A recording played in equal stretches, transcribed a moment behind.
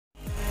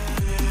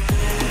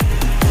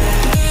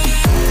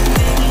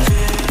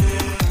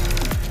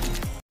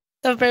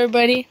up,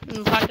 everybody?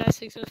 Podcast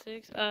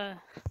 606.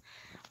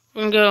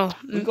 We're gonna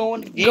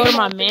go to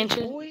my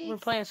mansion. Boys. We're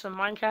playing some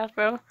Minecraft,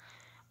 bro.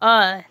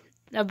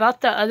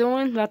 About the other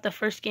one, about the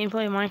first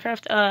gameplay of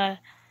Minecraft.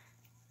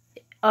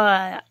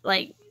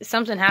 Like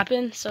something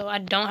happened, so I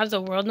don't have the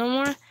world no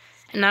more,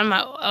 and on my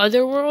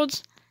other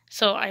worlds,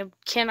 so I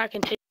cannot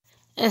continue.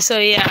 And so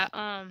yeah,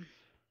 I'm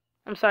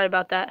sorry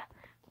about that,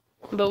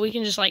 but we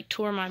can just like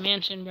tour my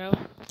mansion, bro.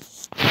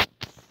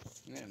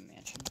 You got a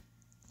mansion?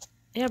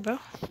 Yeah, bro.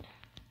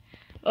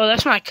 Oh,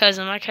 that's my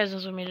cousin. My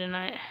cousin's with me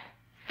tonight.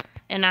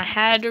 And I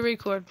had to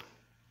record.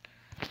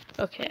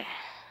 Okay.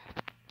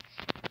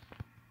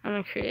 I'm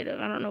a creative.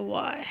 I don't know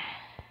why.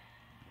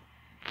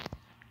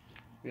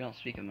 We don't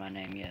speak of my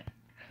name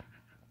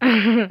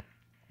yet.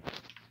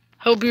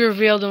 Hope you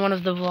revealed in one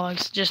of the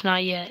vlogs. Just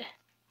not yet.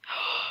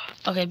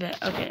 Okay,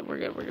 bet. Okay, we're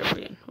good. We're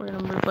going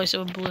to replace it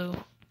with blue.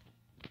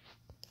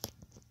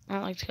 I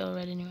don't like the color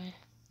red anyway.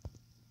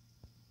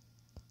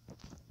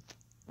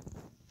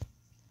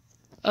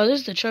 Oh,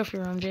 this is the trophy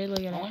room, Jay. Look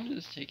at How it. long did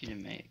this take you to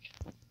make?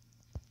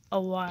 A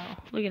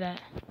while. Look at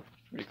that.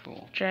 Pretty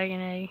cool.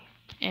 Dragon egg.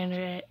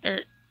 Ender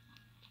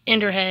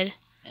head.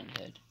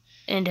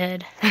 End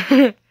head.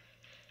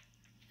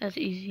 That's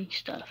easy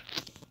stuff.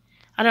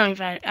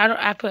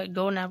 I put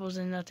golden apples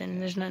in nothing.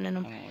 There's nothing in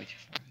them.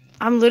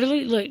 I'm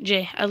literally, look,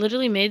 Jay, I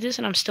literally made this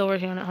and I'm still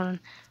working on it. Hold on.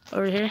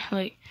 Over here.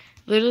 Like,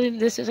 literally,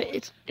 this is,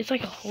 it's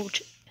like a whole,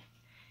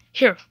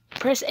 here,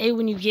 press A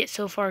when you get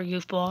so far,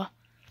 goofball.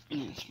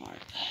 Smart.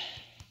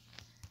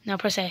 Now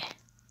press A.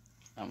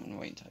 I'm gonna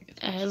wait until I get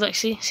this. Look,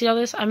 see all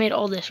this? I made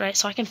all this, right?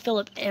 So I can fill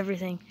up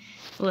everything.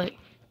 Look,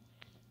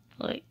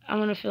 I'm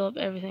gonna fill up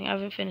everything. I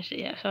haven't finished it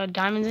yet. So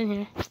diamonds in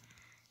here.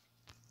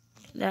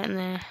 That in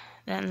there.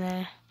 That in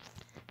there.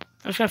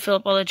 I'm just gonna fill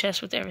up all the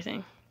chests with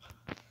everything.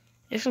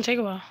 It's gonna take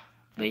a while,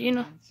 but you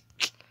know.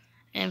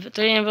 And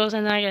 3 anvils,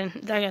 and then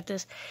I got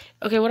this.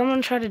 Okay, what I'm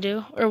gonna try to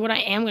do, or what I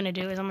am gonna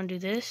do, is I'm gonna do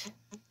this.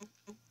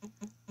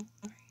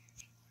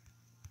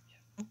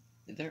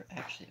 They're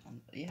actually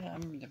on. Yeah, I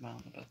remember them on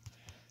the boat.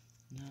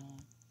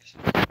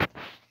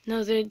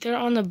 No, they're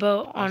on the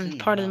boat on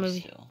part of the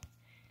movie. Still.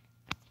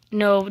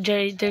 No,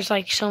 Jerry, there's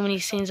like so many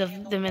scenes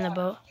of them in the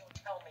boat.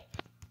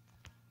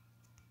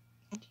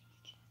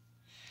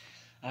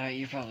 Alright,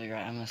 you're probably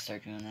right. I'm gonna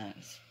start doing that.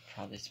 It's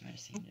probably the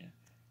smartest thing to do.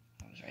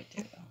 I was right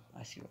there though.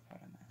 I see what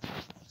part I'm at. I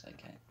was like,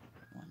 okay.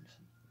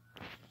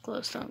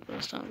 Glowstone.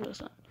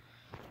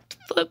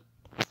 Flip.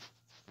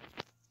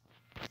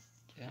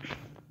 Yeah.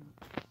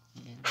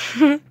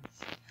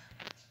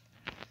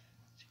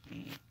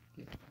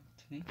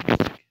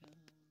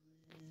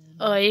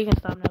 Oh, you can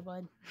stop now,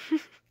 bud.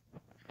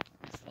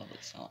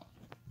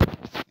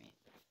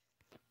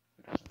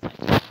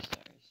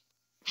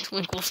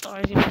 Twinkle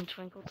stars. You mean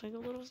twinkle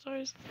little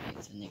stars?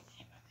 It's a nickname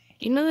I made.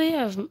 You know they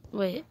have,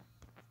 wait.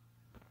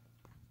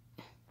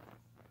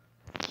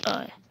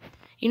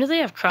 You know they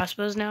have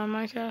crossbows now in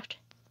Minecraft?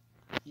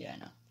 Yeah, I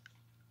know.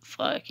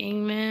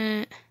 Fucking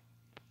mint.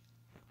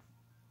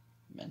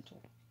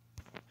 Mental.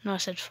 No, I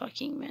said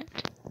fucking mint.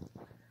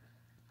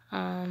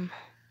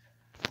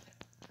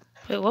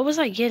 Wait, what was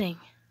I getting?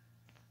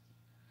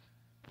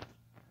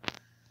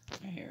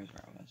 Here's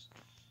where I was.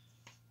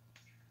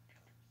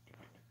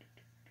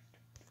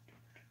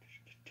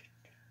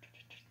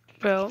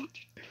 Bro.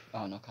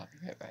 Oh, no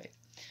copyright, right?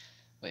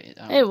 Wait,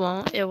 It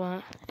won't.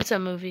 It's a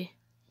movie.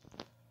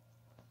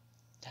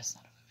 That's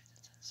not a movie,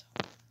 that's so.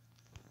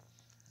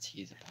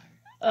 He's a pirate.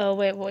 Oh,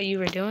 wait, what you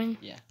were doing?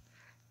 Yeah.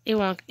 It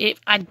won't.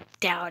 I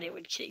doubt it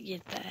would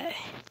get that.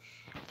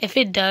 If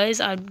it does,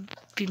 I'd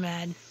be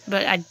mad.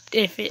 But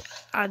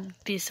I'd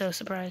be so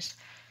surprised.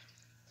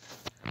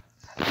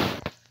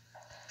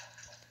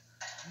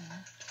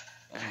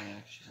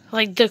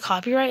 Like, the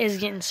copyright is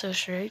getting so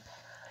strict.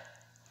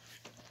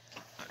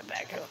 Put it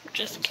back up,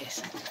 just in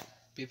case.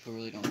 People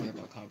really don't care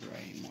about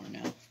copyright anymore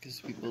now.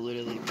 Because people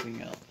literally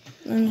bring out...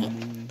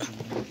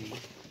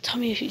 Tell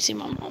me if you see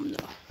my mom,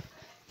 though.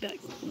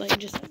 Like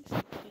just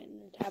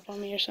tap on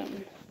me or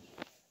something.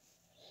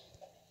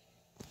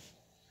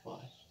 Why?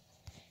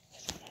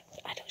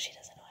 I know she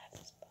doesn't know I have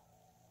this bow.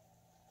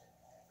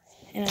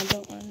 And I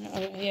don't want to know.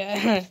 Okay,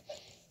 yeah.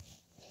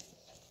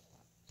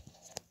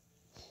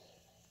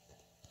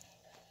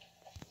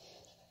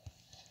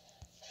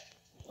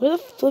 Where the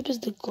flip is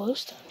the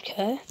glowstone?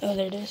 Okay. Oh,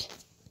 there it is.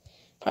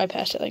 Probably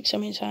passed it like so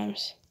many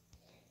times.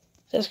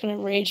 That's gonna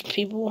rage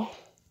people.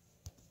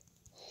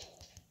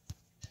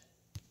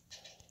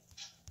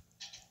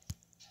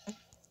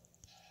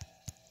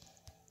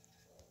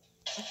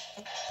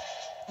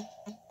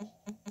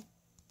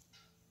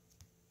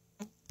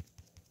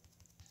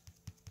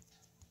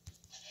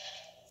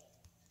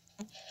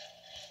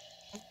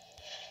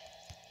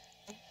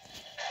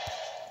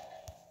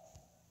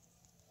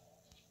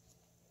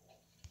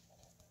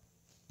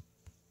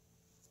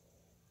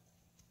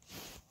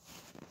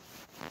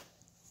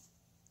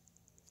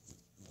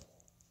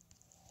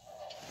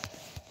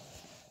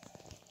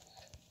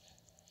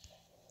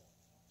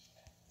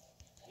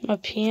 My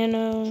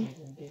piano.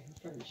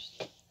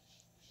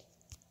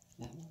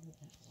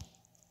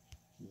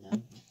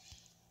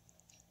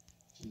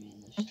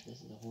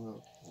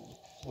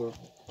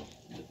 horrible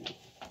movie.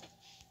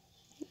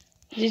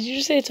 Did you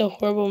just say it's a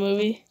horrible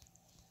movie?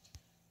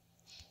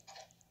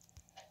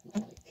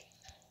 Like,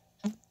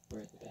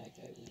 where the bad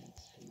guy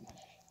wins, pretty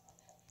much.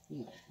 You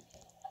know,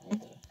 or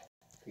the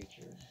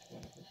creature,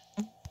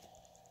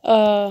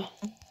 whatever.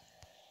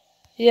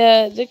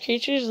 Yeah, the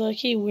creature's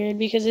low-key weird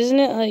because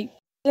isn't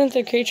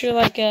the creature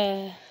like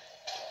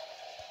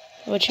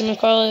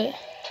whatchamacallit?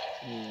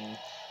 Yeah.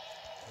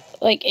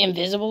 Like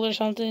invisible or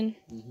something?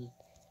 Mm-hmm.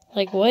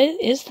 Like, what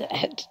is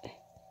that?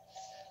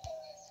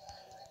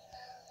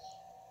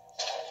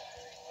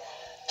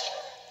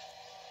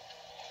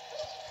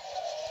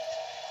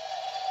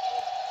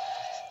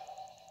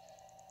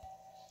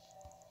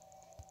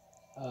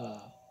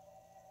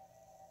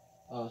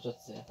 I was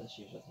just saying that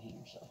she was about to hang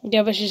herself.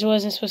 Yeah, but she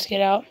wasn't supposed to get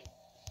out.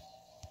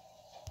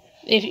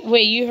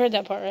 Wait, you heard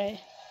that part, right?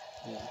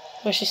 Yeah.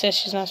 Where she says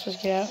she's not supposed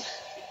to get out.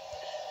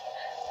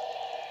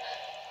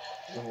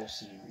 The whole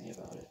scenery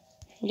about it.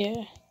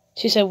 Yeah.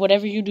 She said,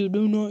 whatever you do,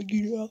 do not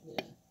get out.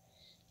 Yeah.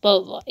 Blah,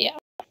 blah, blah. Yeah.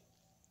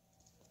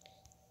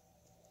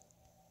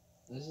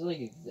 This is like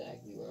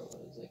exactly where it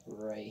was, like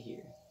right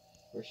here,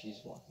 where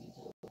she's walking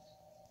into the woods.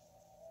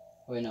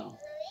 Wait, no.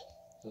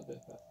 A little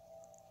bit, but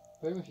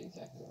pretty much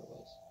exactly where it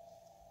was.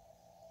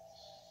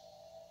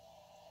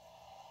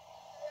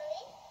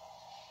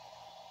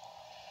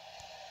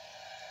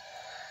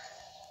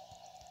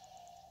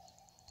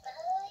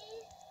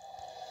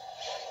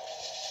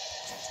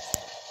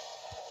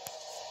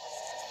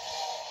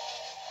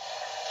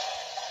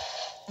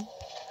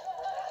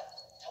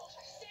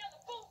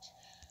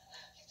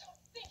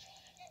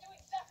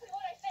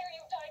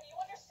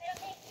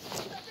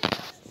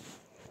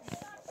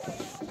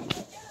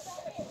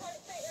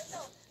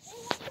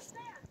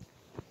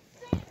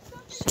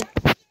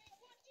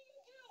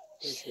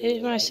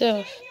 Save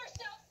myself.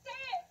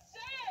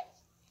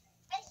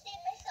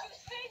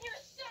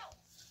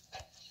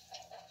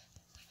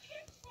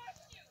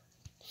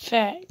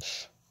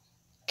 Facts.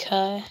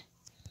 Cut.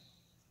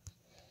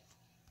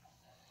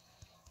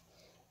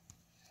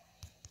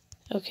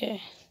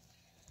 Okay.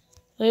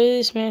 Literally,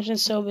 this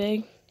mansion's so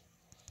big.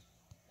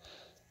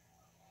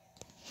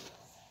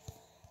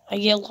 I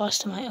get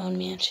lost in my own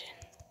mansion.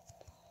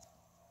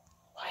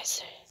 Why is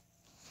there?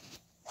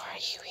 Why are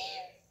you here?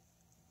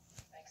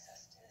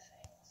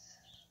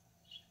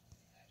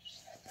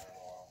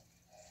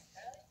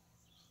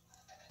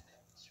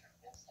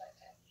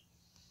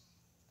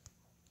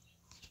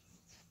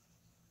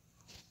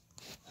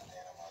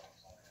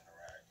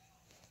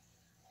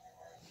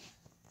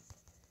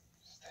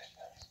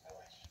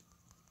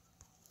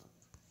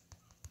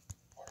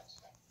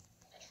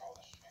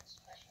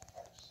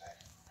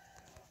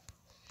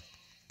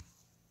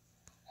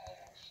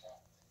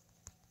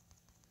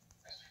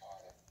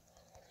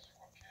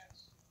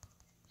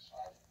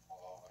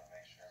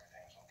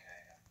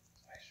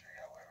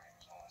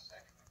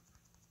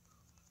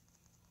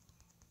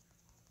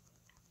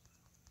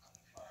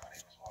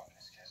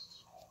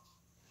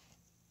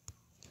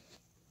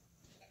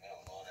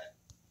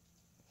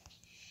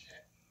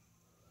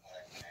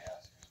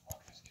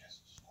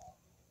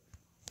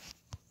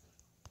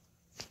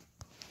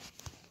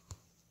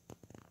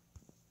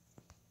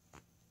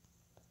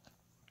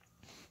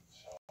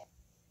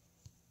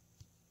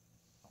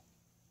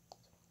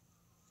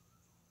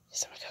 Is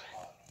someone coming?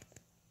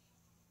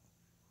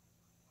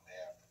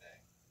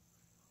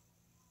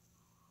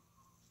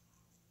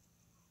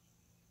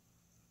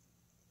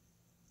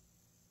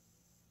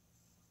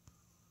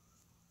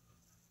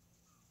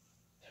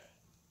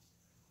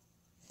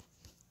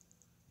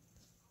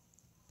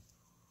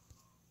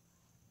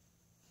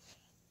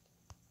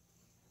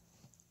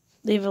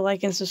 Leave a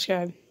like and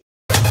subscribe.